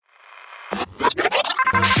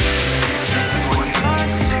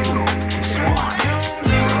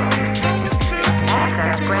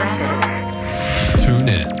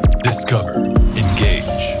Discover, engage,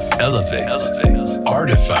 elevate,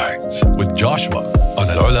 artifact with Joshua on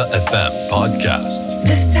AlUla FM podcast.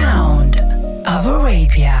 The sound of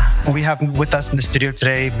Arabia. We have with us in the studio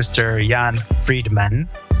today Mr. Jan Freedman.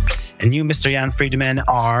 And you, Mr. Jan Freedman,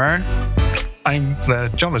 are... I'm the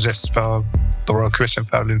geologist for the Royal Commission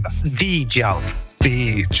for AlUla. The geologist.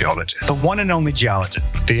 The geologist. The one and only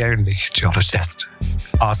geologist. The only geologist.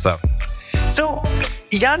 Awesome. So,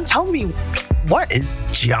 Jan, tell me, what is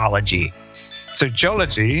geology? So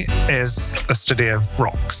geology is the study of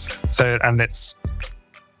rocks. And it's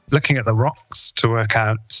looking at the rocks to work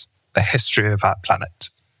out the history of our planet.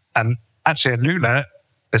 And actually, AlUla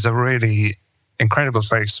is a really incredible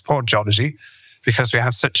place for geology because we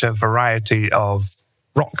have such a variety of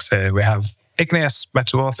rocks here. We have igneous,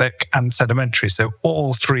 metamorphic, and sedimentary. So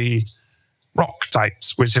all three rock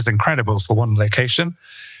types, which is incredible for one location.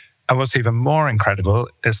 And what's even more incredible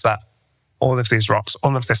is that all of these rocks,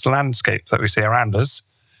 all of this landscape that we see around us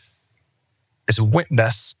is a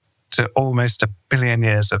witness to almost 1 billion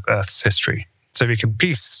years of Earth's history. So we can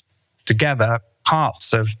piece together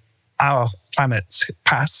parts of our planet's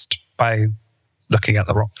past by looking at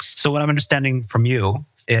the rocks. So what I'm understanding from you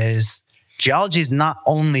is geology is not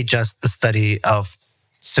only just the study of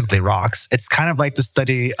simply rocks. It's kind of like the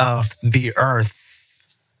study of the Earth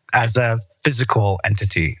as a physical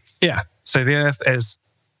entity. Yeah. So the Earth is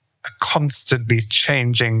a constantly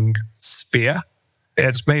changing sphere.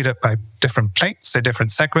 It's made up by different plates, so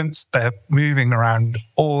different segments. They're moving around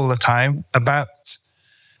all the time, about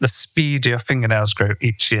the speed your fingernails grow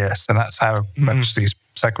each year. So that's how much these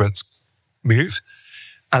segments move.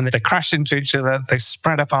 And they crash into each other, they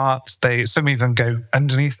spread apart, some even go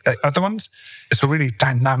underneath other ones. It's a really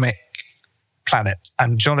dynamic planet.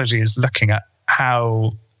 And geology is looking at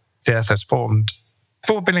how the Earth has formed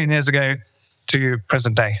 4 billion years ago to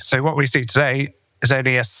present day. So what we see today is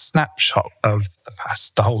only a snapshot of the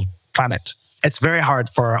past, the whole planet. It's very hard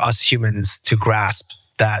for us humans to grasp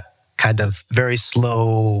that kind of very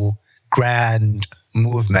slow, grand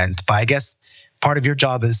movement. But I guess part of your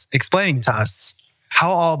job is explaining to us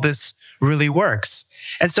how all this really works.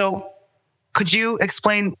 And so could you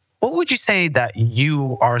explain, what would you say that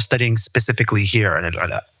you are studying specifically here in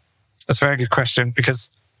AlUla? That's a very good question because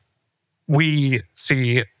we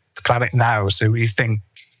see the planet now. So we think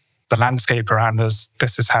the landscape around us,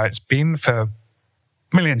 this is how it's been for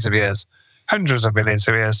millions of years, hundreds of millions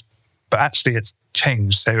of years. But actually it's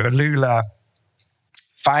changed. So AlUla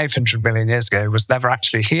 500 million years ago was never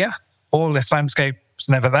actually here. All this landscape was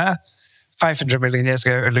never there. 500 million years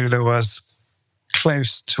ago, AlUla was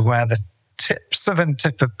close to where the southern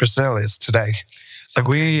tip of Brazil is today. So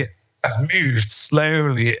we have moved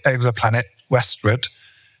slowly over the planet westward.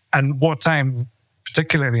 And what I'm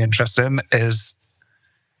particularly interested in is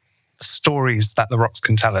the stories that the rocks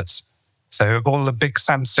can tell us. So all the big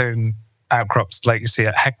sandstone outcrops like you see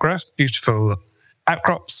at Hekra, beautiful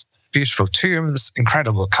outcrops, beautiful tombs,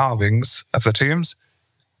 incredible carvings of the tombs.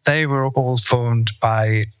 They were all formed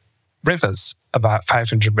by rivers about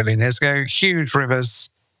 500 million years ago, huge rivers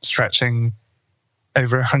stretching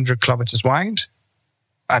over 100 kilometers wide.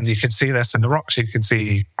 And you can see this in the rocks. You can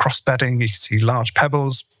see cross-bedding, you can see large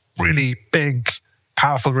pebbles, really big,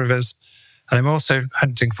 powerful rivers. And I'm also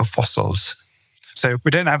hunting for fossils. So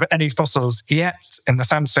we don't have any fossils yet in the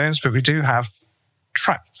sandstones, but we do have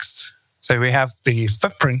tracks. So we have the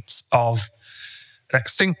footprints of an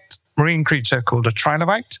extinct marine creature called a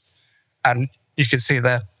trilobite. And you can see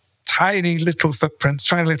the tiny little footprints,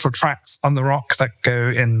 tiny little tracks on the rock that go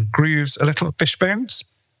in grooves, little fish bones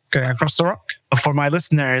going across the rock. For my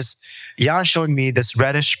listeners, Jan showed me this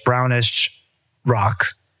reddish, brownish rock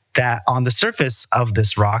that on the surface of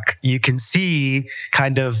this rock, you can see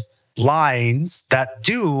kind of lines that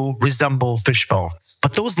do resemble fish bones.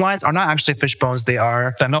 But those lines are not actually fish bones.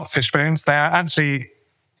 They're not fish bones. They are actually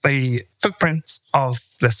the footprints of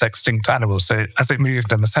this extinct animal. So as it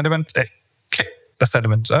moved in the sediment, it kicked the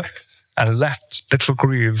sediment up and left little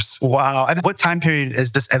grooves. Wow. And what time period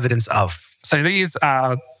is this evidence of? So these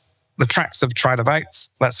are the tracks of trilobites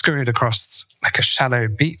that scurried across like a shallow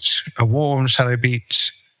beach, a warm shallow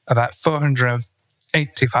beach, about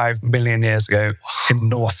 485 million years ago in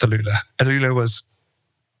North AlUla. AlUla was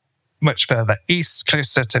much further east,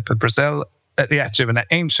 close to the tip of Brazil, at the edge of an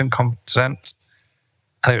ancient continent,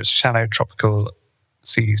 and it was shallow tropical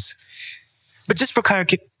seas. But just for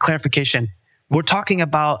clarification, we're talking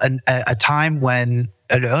about a time when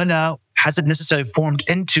AlUla hasn't necessarily formed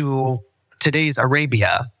into today's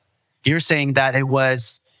Arabia. You're saying that it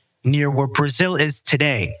was near where Brazil is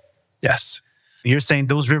today. Yes. You're saying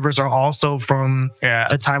those rivers are also from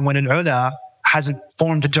a time when AlUla hasn't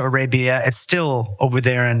formed into Arabia. It's still over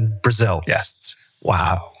there in Brazil. Yes.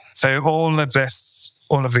 Wow. So all of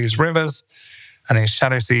these rivers and these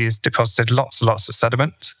shallow seas deposited lots and lots of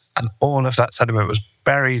sediment. And all of that sediment was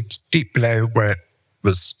buried deep below where it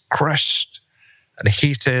was crushed and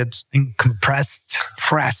heated and compressed,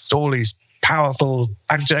 all these powerful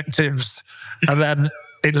adjectives. And then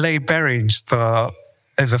it lay buried for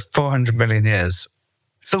over 400 million years.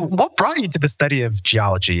 So what brought you to the study of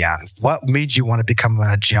geology, Jan? What made you want to become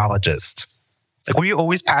a geologist? Like, were you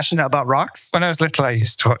always passionate about rocks? When I was little, I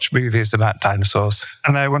used to watch movies about dinosaurs,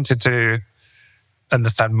 and I wanted to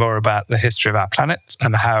understand more about the history of our planet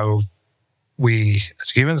and how we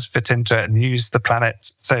as humans fit into it and use the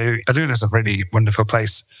planet. So AlUla is a really wonderful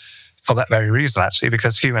place for that very reason, actually,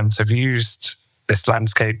 because humans have used this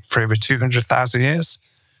landscape for over 200,000 years,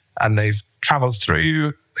 and they've traveled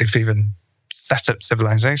through, they've even set up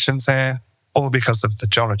civilizations here, all because of the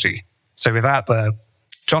geology. So without the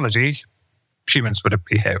geology, humans wouldn't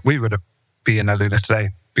be here. We wouldn't be in AlUla today,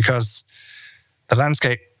 because the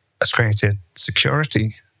landscape has created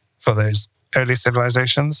security for those early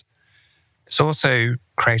civilizations. It's also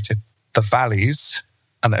created the valleys,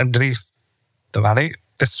 and underneath the valley,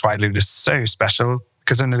 this is why AlUla is so special,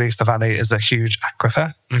 because underneath the valley is a huge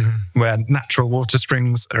aquifer where natural water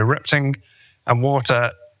springs are erupting, and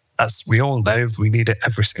water, as we all know, we need it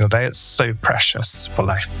every single day. It's so precious for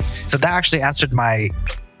life. So that actually answered my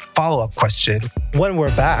follow-up question. When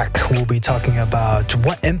we're back, we'll be talking about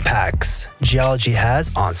what impacts geology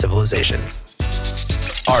has on civilizations.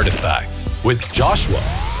 Artifact with Joshua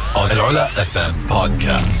on AlUla FM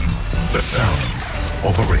podcast. The sound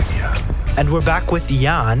of Arabia. And we're back with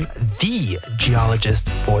Jan, the geologist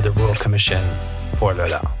for the Royal Commission for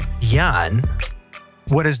AlUla. Jan,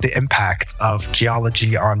 what is the impact of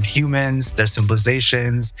geology on humans, their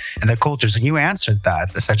civilizations, and their cultures? And you answered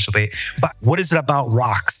that, essentially. But what is it about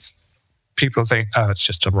rocks? People think, oh, it's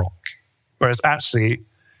just a rock. Whereas actually,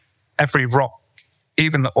 every rock,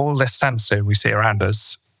 even all this sandstone we see around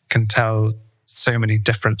us, can tell so many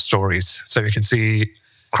different stories. So we can see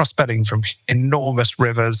cross-bedding from enormous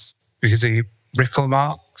rivers. We can see ripple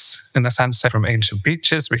marks in the sandstone from ancient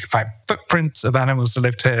beaches. We can find footprints of animals that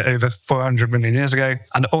lived here over 400 million years ago.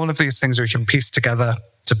 And all of these things we can piece together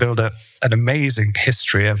to build an amazing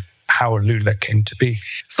history of how AlUla came to be.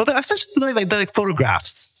 So they're essentially like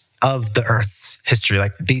photographs of the Earth's history.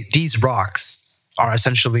 Like these rocks are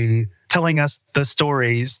essentially telling us the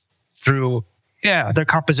stories through their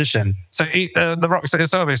composition. So the rocks,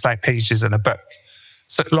 it's always like pages in a book.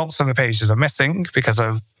 So lots of the pages are missing because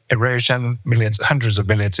of erosion, hundreds of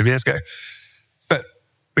millions of years ago. But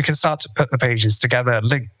we can start to put the pages together,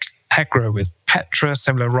 link Hegra with Petra,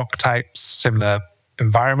 similar rock types, similar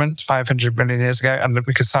environment 500 million years ago, and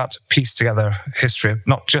we can start to piece together history of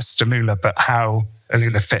not just AlUla, but how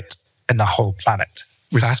AlUla fit in the whole planet,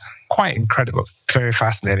 which is quite incredible. Very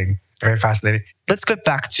fascinating. Very fascinating. Let's get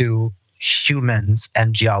back to humans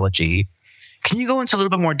and geology. Can you go into a little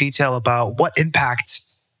bit more detail about what impact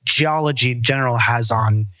geology in general has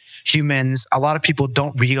on humans? A lot of people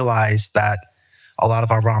don't realize that a lot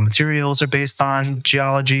of our raw materials are based on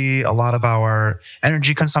geology. A lot of our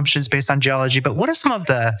energy consumption is based on geology. But what are some of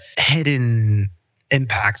the hidden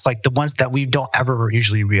impacts, like the ones that we don't ever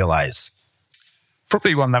usually realize?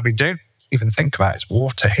 Probably one that we don't even think about is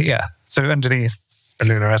water here. So underneath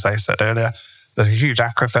AlUla, as I said earlier, there's a huge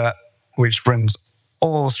aquifer which runs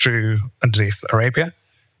all through underneath Arabia.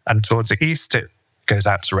 And towards the east, it goes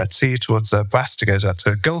out to Red Sea. Towards the west, it goes out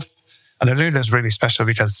to the Gulf. And AlUla is really special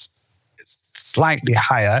because it's slightly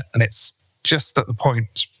higher, and it's just at the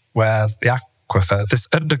point where the aquifer, this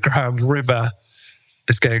underground river,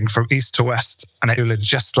 is going from east to west, and AlUla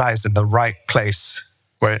just lies in the right place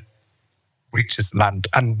where it reaches land.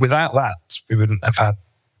 And without that, we wouldn't have had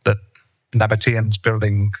the Nabateans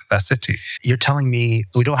building their city. You're telling me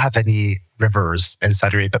we don't have any rivers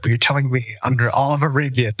inside Arabia, but you're telling me under all of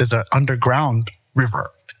Arabia, there's an underground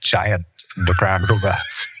river. A giant underground river.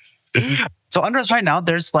 So under us right now,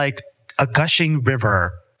 there's like a gushing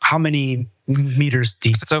river. How many meters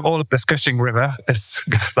deep? So all of this gushing river, is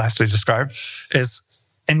nicely described, is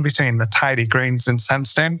in between the tiny grains in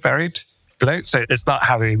sandstone buried below. So it's not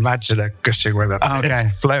how we imagine a gushing river. Okay.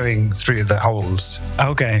 It's flowing through the holes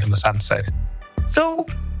in the sandstone. So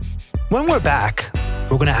when we're back,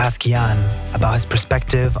 we're going to ask Jan about his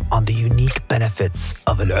perspective on the unique benefits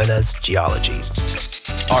of AlUla's geology.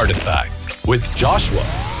 Artifact with Joshua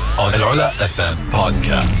on AlUla FM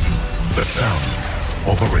podcast. The sound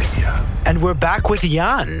of Arabia. And we're back with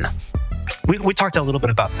Jan. We talked a little bit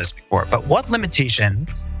about this before, but what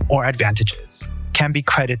limitations or advantages can be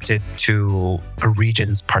credited to a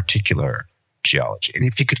region's particular geology? And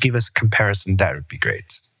if you could give us a comparison, that would be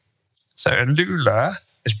great. So AlUla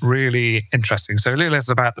is really interesting. So AlUla is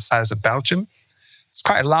about the size of Belgium. It's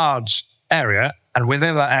quite a large area. And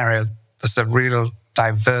within that area, there's a real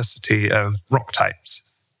diversity of rock types.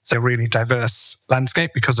 It's a really diverse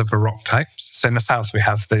landscape because of the rock types. So in the south, we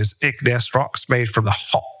have those igneous rocks made from the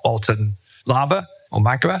hot molten lava or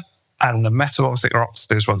magma, and the metamorphic rocks,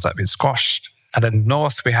 those ones that have been squashed. And in the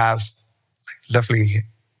north, we have lovely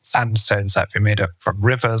sandstones that have been made up from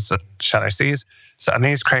rivers and shallow seas. So, and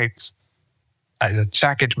these create either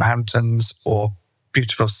jagged mountains or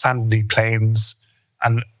beautiful sandy plains.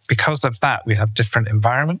 And because of that, we have different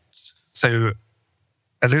environments. So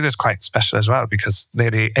AlUla is quite special as well because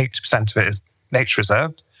nearly 80% of it is nature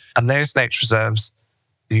reserved. And those nature reserves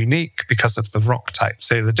are unique because of the rock type.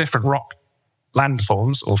 So the different rock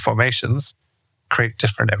landforms or formations create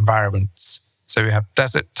different environments. So we have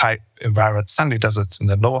desert type environments, sandy deserts in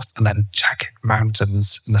the north, and then jagged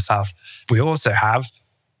mountains in the south. We also have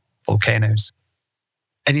volcanoes.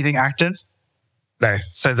 Anything active? No.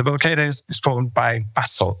 So the volcanoes is formed by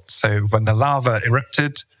basalt. So when the lava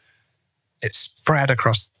erupted, it spread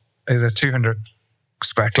across over 200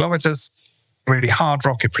 square kilometers. Really hard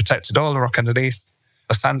rock. It protected all the rock underneath,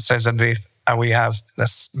 the sandstones underneath. And we have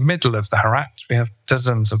this middle of the Herat, we have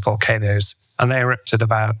dozens of volcanoes. And they erupted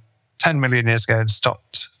about 10 million years ago and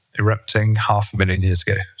stopped erupting 500,000 years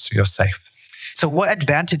ago. So you're safe. So what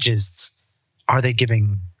advantages are they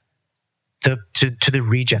giving to the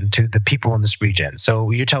region, to the people in this region? So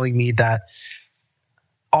you're telling me that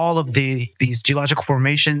all of these geological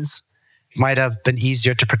formations might have been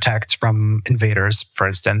easier to protect from invaders, for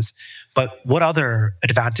instance. But what other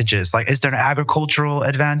advantages? Like, is there an agricultural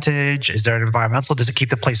advantage? Is there an environmental? Does it keep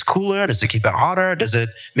the place cooler? Does it keep it hotter? Does it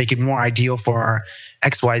make it more ideal for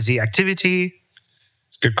XYZ activity?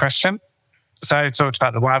 It's a good question. So I talked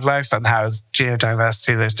about the wildlife and how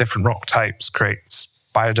geodiversity, those different rock types, creates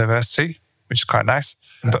biodiversity, which is quite nice.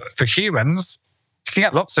 But for humans, you can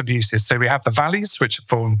get lots of uses. So we have the valleys, which are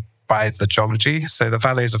formed by the geology. So the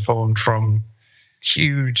valleys are formed from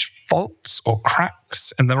huge faults or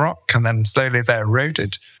cracks in the rock, and then slowly they're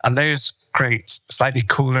eroded. And those create slightly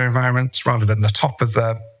cooler environments rather than the top of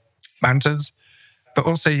the mountains. But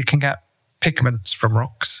also you can get pigments from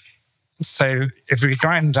rocks. So if we don't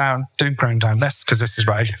grind down less, because this is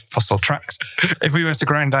why fossil tracks. If we were to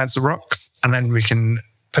grind down some rocks and then we can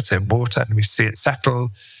put it in water and we see it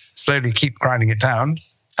settle, slowly keep grinding it down,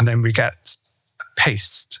 and then we get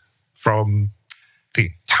paste from the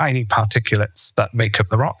tiny particulates that make up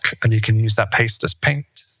the rock, and you can use that paste as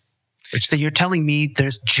paint. So you're telling me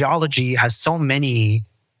geology has so many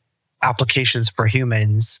applications for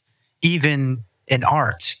humans, even in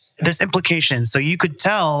art. There's implications. So you could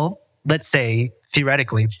tell, let's say,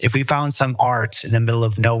 theoretically, if we found some art in the middle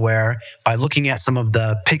of nowhere, by looking at some of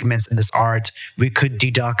the pigments in this art, we could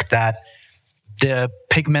deduct that the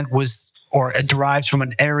pigment was, or it derives from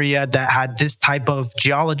an area that had this type of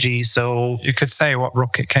geology. So you could say what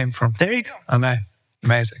rock it came from. There you go. I know.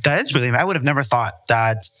 Amazing. That is really, I would have never thought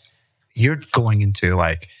that you're going into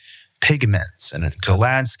like pigments and into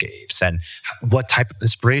landscapes and what type of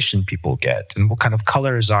inspiration people get and what kind of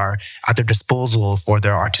colors are at their disposal for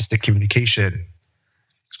their artistic communication.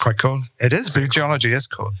 It's quite cool. It is. Geology is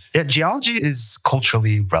cool. Yeah, geology is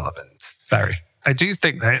culturally relevant. Very. I do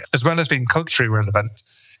think that as well as being culturally relevant,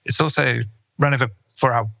 it's also relevant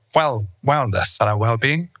for our wellness and our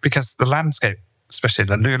well-being, because the landscape, especially in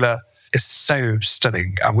AlUla, is so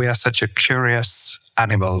stunning, and we are such a curious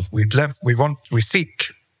animal. We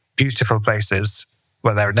seek beautiful places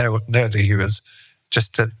where there are no other humans,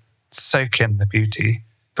 just to soak in the beauty.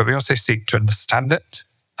 But we also seek to understand it,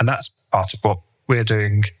 and that's part of what we're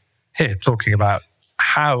doing here, talking about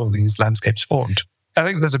how these landscapes formed. I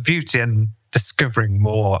think there's a beauty in discovering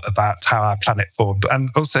more about how our planet formed, and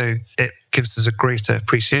also it gives us a greater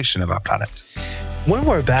appreciation of our planet. When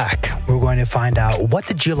we're back, we're going to find out what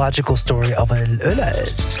the geological story of AlUla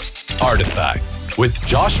is. Artifact with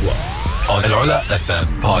Joshua on AlUla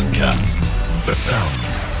FM podcast. The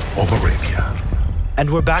sound of Arabia.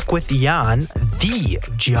 And we're back with Jan, the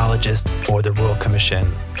geologist for the Royal Commission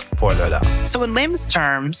for AlUla. So in layman's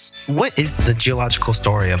terms, what is the geological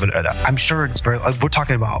story of AlUla? I'm sure it's we're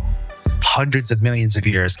talking about hundreds of millions of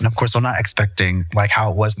years. And of course, we're not expecting like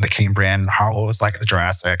how it was in the Cambrian, how it was like in the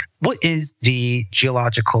Jurassic. What is the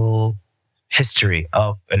geological history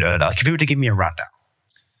of AlUla? Like if you were to give me a rundown.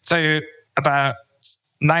 So about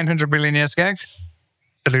 900 million years ago,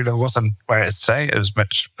 AlUla wasn't where it is today. It was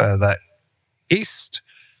much further east.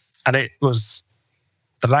 And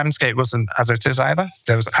the landscape wasn't as it is either.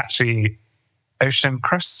 There was actually ocean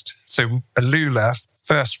crust. So AlUla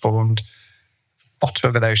first formed bottom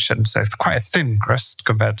of an ocean, so quite a thin crust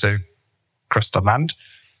compared to crust on land.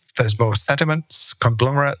 There's more sediments,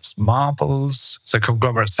 conglomerates, marbles. So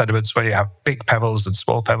conglomerate sediments where you have big pebbles and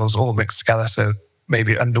small pebbles all mixed together, so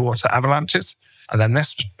maybe underwater avalanches. And then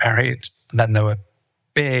this was buried, and then there were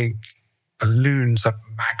big balloons of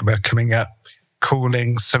magma coming up,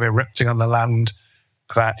 cooling, some erupting on the land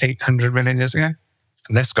about 800 million years ago.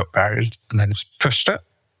 And this got buried, and then it was pushed up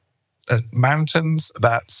the mountains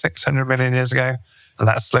about 600 million years ago, and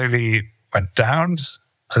that slowly went down.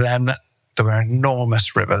 And then there were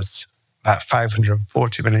enormous rivers about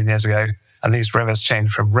 540 million years ago. And these rivers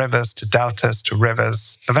changed from rivers to deltas to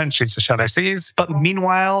rivers, eventually to shallow seas. But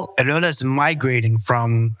meanwhile, AlUla is migrating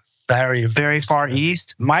from very, very far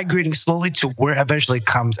east, migrating slowly to where it eventually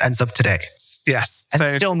ends up today. Yes.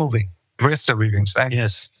 And still moving. We're still moving today.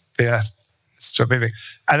 Yes. The Earth is still moving.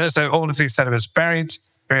 And so all of these sediments buried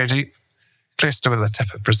very deep, close to where the tip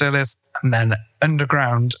of Brazil is, and then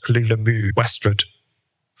underground AlUla moved westward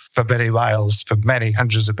for many miles, for many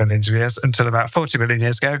hundreds of millions of years, until about 40 million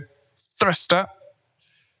years ago, thrust up.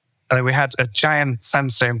 And then we had a giant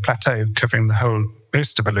sandstone plateau covering the whole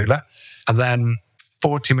most of AlUla. And then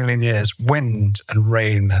 40 million years, wind and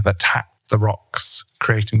rain have attacked the rocks,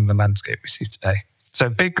 creating the landscape we see today. So a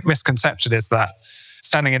big misconception is that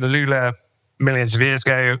standing in AlUla millions of years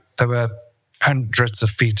ago, there were hundreds of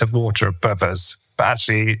feet of water above us. But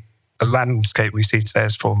actually, the landscape we see today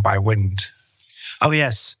is formed by wind. Oh,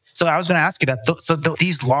 yes. So I was going to ask you that.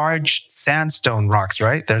 These large sandstone rocks,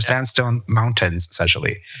 right? They're sandstone mountains,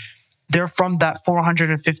 essentially. They're from that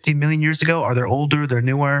 450 million years ago? Are they older? They're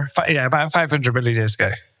newer? Yeah, about 500 million years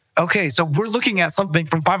ago. Okay, so we're looking at something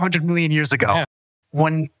from 500 million years ago. Yeah.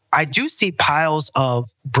 When I do see piles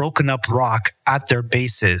of broken up rock at their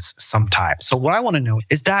bases sometimes. So what I want to know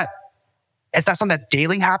is that something that's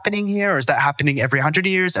daily happening here, or is that happening every 100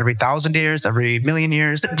 years, every 1,000 years, every million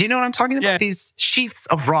years? Do you know what I'm talking about? Yeah. These sheets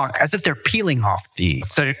of rock as if they're peeling off the...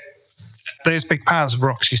 So those big piles of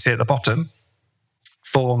rocks you see at the bottom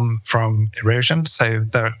form from erosion. So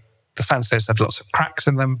the sandstones have lots of cracks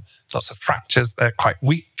in them, lots of fractures. They're quite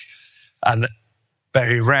weak. And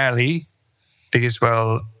very rarely, these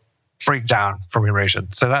will break down from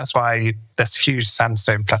erosion. So that's why this huge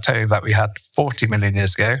sandstone plateau that we had 40 million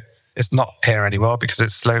years ago is not here anymore, because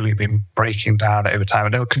it's slowly been breaking down over time,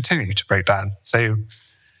 and it will continue to break down. So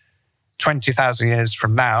 20,000 years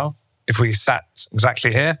from now, if we sat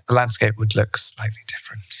exactly here, the landscape would look slightly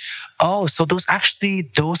different. Oh, so those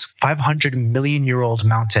 500 million year old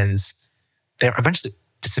mountains, they're eventually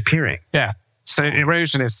disappearing. Yeah. So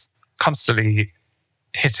erosion is constantly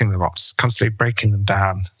hitting the rocks, constantly breaking them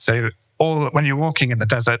down. So when you're walking in the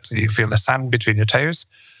desert, you feel the sand between your toes.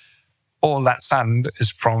 All that sand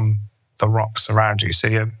is from the rocks around you. So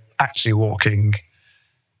you're actually walking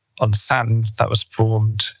on sand that was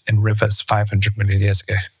formed in rivers 500 million years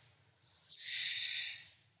ago.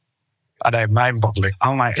 I know, mind-boggling.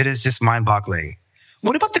 Oh my, it is just mind-boggling.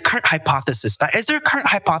 What about the current hypothesis? Is there a current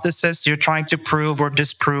hypothesis you're trying to prove or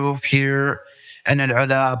disprove here in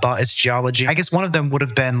AlUla about its geology? I guess one of them would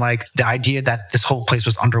have been like the idea that this whole place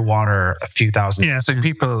was underwater a few thousand years. Yeah, so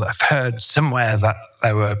people have heard somewhere that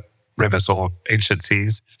there were rivers or ancient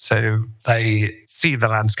seas. So they see the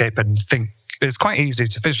landscape and think it's quite easy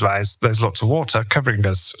to visualize. There's lots of water covering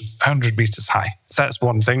us 100 meters high. So that's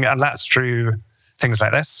one thing. And that's through things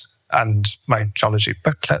like this and my geology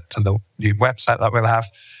booklet and the new website that we'll have.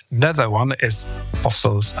 Another one is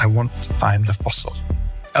fossils. I want to find a fossil.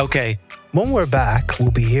 Okay. When we're back,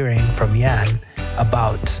 we'll be hearing from Jan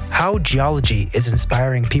about how geology is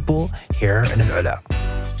inspiring people here in AlUla.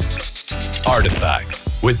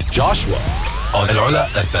 Artifact with Joshua on AlUla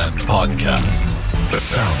FM podcast. The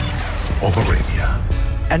sound of Arabia.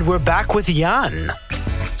 And we're back with Jan.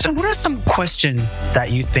 So what are some questions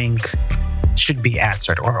that you think should be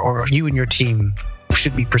answered or you and your team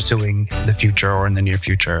should be pursuing in the future or in the near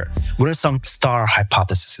future? What are some star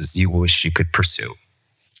hypotheses you wish you could pursue?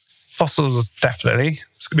 Fossils, definitely,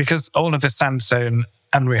 because all of this sandstone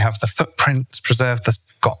and we have the footprints preserved, there's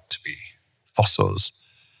got to be fossils.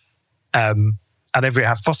 And if we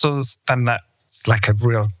have fossils, then that's like a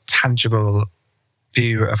real tangible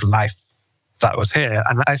view of life that was here.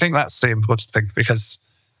 And I think that's the important thing, because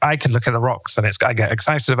I can look at the rocks and I get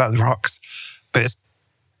excited about the rocks, but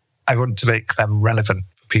I want to make them relevant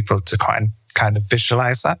for people to kind of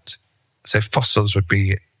visualize that. So fossils would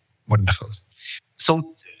be wonderful.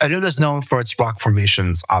 So AlUla is known for its rock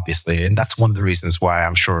formations, obviously, and that's one of the reasons why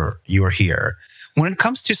I'm sure you're here. When it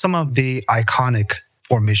comes to some of the iconic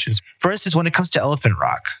formations, for instance, when it comes to elephant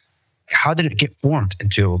rock, how did it get formed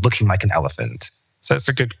into looking like an elephant? So it's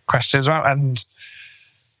a good question as well. And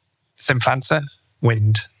simple answer,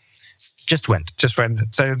 wind. Just wind. Just wind.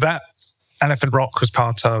 So that Elephant Rock was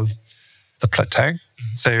part of the plateau.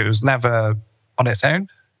 So it was never on its own.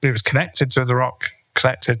 It was connected to the rock,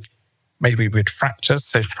 connected maybe with fractures.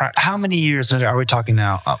 So fractures. How many years are we talking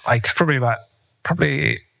now?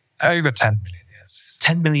 Probably over 10 million years.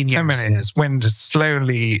 10 million years. 10 million years. Wind is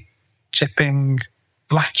slowly chipping,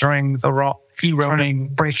 blattering the rock,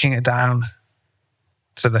 eroding, breaking it down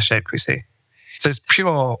to the shape we see. So it's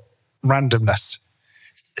pure randomness.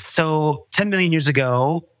 So 10 million years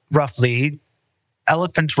ago, roughly,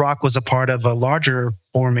 Elephant Rock was a part of a larger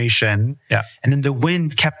formation. Yeah. And then the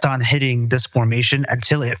wind kept on hitting this formation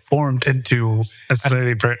until it formed into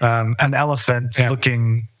an elephant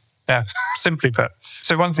looking. Yeah, simply put.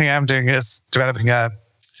 So one thing I'm doing is developing a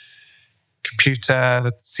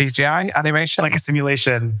computer CGI animation. Like a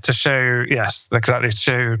simulation. To show, yes, exactly, to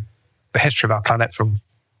show the history of our planet from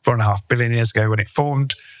 4.5 billion years ago when it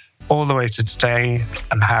formed, all the way to today,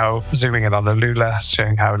 and how, zooming in on AlUla,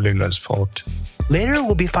 showing how AlUla is formed. Later,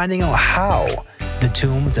 we'll be finding out how the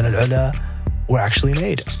tombs in AlUla were actually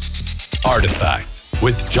made. Artifact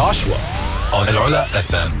with Joshua on AlUla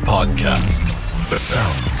FM podcast. The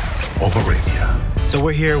sound of Arabia. So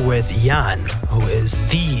we're here with Jan, who is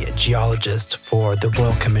the geologist for the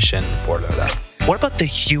Royal Commission for AlUla. What about the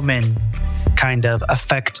human kind of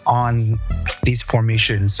effect on these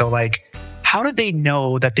formations? So like, how did they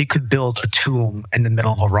know that they could build a tomb in the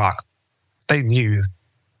middle of a rock? They knew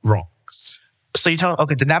rocks. So you tell,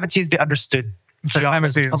 okay, the Nabateans, they understood a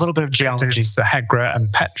little bit of geology. The Hegra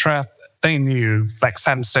and Petra, they knew, like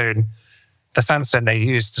sandstone, the sandstone they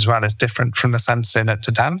used as well is different from the sandstone at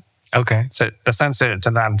Dedan. Okay. So the sandstone at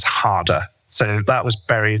Dedan's harder. So that was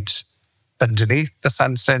buried underneath the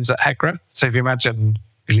sandstones at Hegra. So if you imagine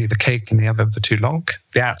you leave a cake in the oven for too long,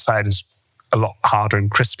 the outside is a lot harder and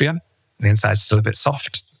crispier, and the inside is still a bit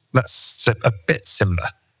soft. That's a bit similar.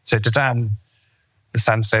 So Dedan, the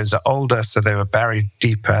sandstones are older, so they were buried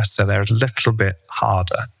deeper, so they're a little bit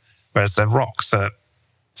harder. Whereas the rocks at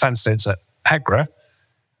sandstones at Hegra,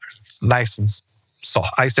 it's nice and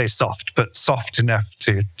soft. I say soft, but soft enough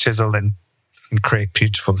to chisel and create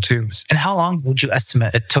beautiful tombs. And how long would you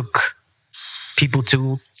estimate it took people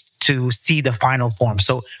to see the final form?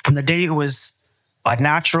 So from the day it was a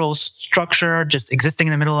natural structure just existing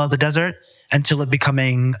in the middle of the desert until it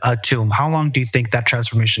becoming a tomb, how long do you think that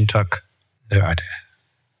transformation took? No idea.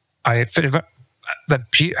 I think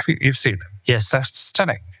you've seen them. Yes. They're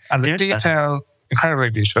stunning. And the detail, incredibly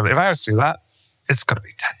beautiful. If I was to do that, it's got to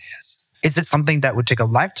be 10 years. Is it something that would take a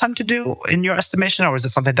lifetime to do in your estimation? Or is it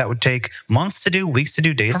something that would take months to do, weeks to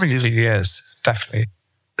do, days? Probably years, definitely.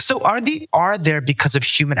 So are there, because of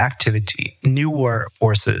human activity, newer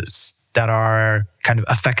forces that are kind of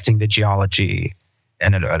affecting the geology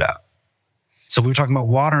in AlUla? So we were talking about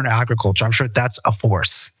water and agriculture. I'm sure that's a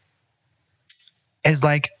force. Is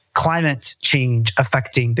like climate change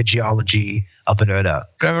affecting the geology of AlUla?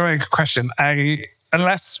 Very good question.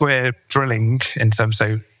 Unless we're drilling in terms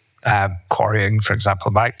of quarrying, for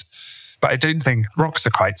example, but I don't think rocks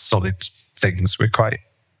are quite solid things. We're quite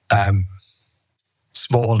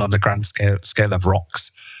small on the grand scale of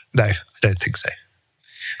rocks. No, I don't think so.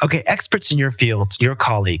 Okay, experts in your field, your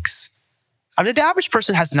colleagues. I mean, the average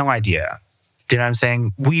person has no idea. Do you know what I'm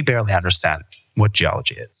saying? We barely understand what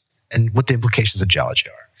geology is and what the implications of geology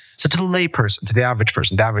are. So to the lay person, to the average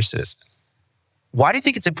person, the average citizen, why do you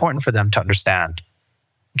think it's important for them to understand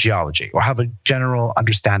geology or have a general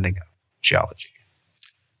understanding of geology?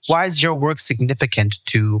 Why is your work significant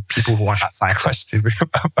to people who are not scientists?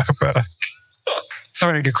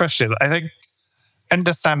 Very good question. I think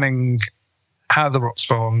understanding how the rocks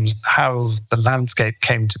formed, how the landscape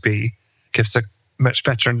came to be, gives a much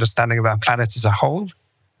better understanding of our planet as a whole.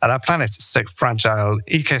 And our planet is so fragile.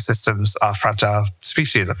 Ecosystems are fragile.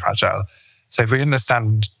 Species are fragile. So if we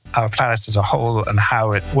understand our planet as a whole and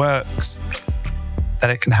how it works, then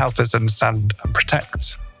it can help us understand and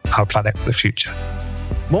protect our planet for the future.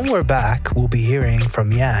 When we're back, we'll be hearing from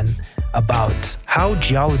Jan about how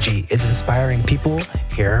geology is inspiring people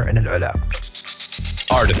here in AlUla.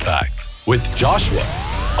 Artifact with Joshua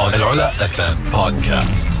on AlUla FM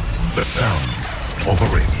podcast. The sound of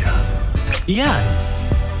Arabia. Jan,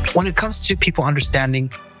 when it comes to people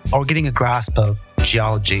understanding or getting a grasp of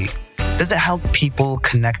geology, does it help people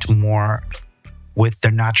connect more with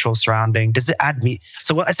their natural surrounding? Does it add me?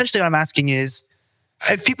 So essentially what I'm asking is,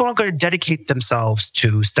 if people are going to dedicate themselves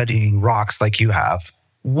to studying rocks like you have,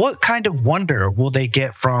 what kind of wonder will they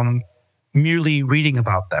get from merely reading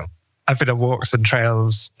about them? I've been on walks and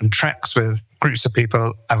trails and treks with groups of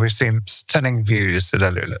people, and we've seen stunning views at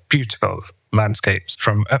AlUla, beautiful landscapes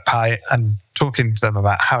from up high and talking to them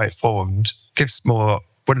about how it formed gives more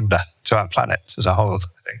wonder to our planet as a whole,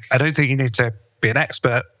 I think. I don't think you need to be an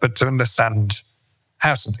expert, but to understand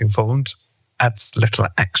how something formed adds little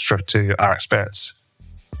extra to our experience.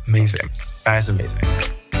 Amazing. That is amazing.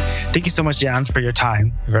 Thank you so much, Jan, for your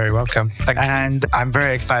time. You're very welcome. Thank you. And I'm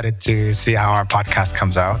very excited to see how our podcast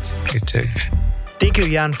comes out. You too. Thank you,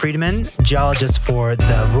 Jan Freedman, geologist for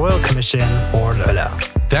the Royal Commission for AlUla.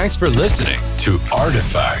 Thanks for listening to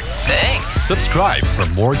Artifact. Thanks. Subscribe for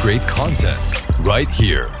more great content right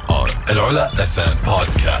here on AlUla FM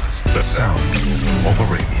podcast. The sound of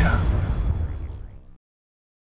Arabia.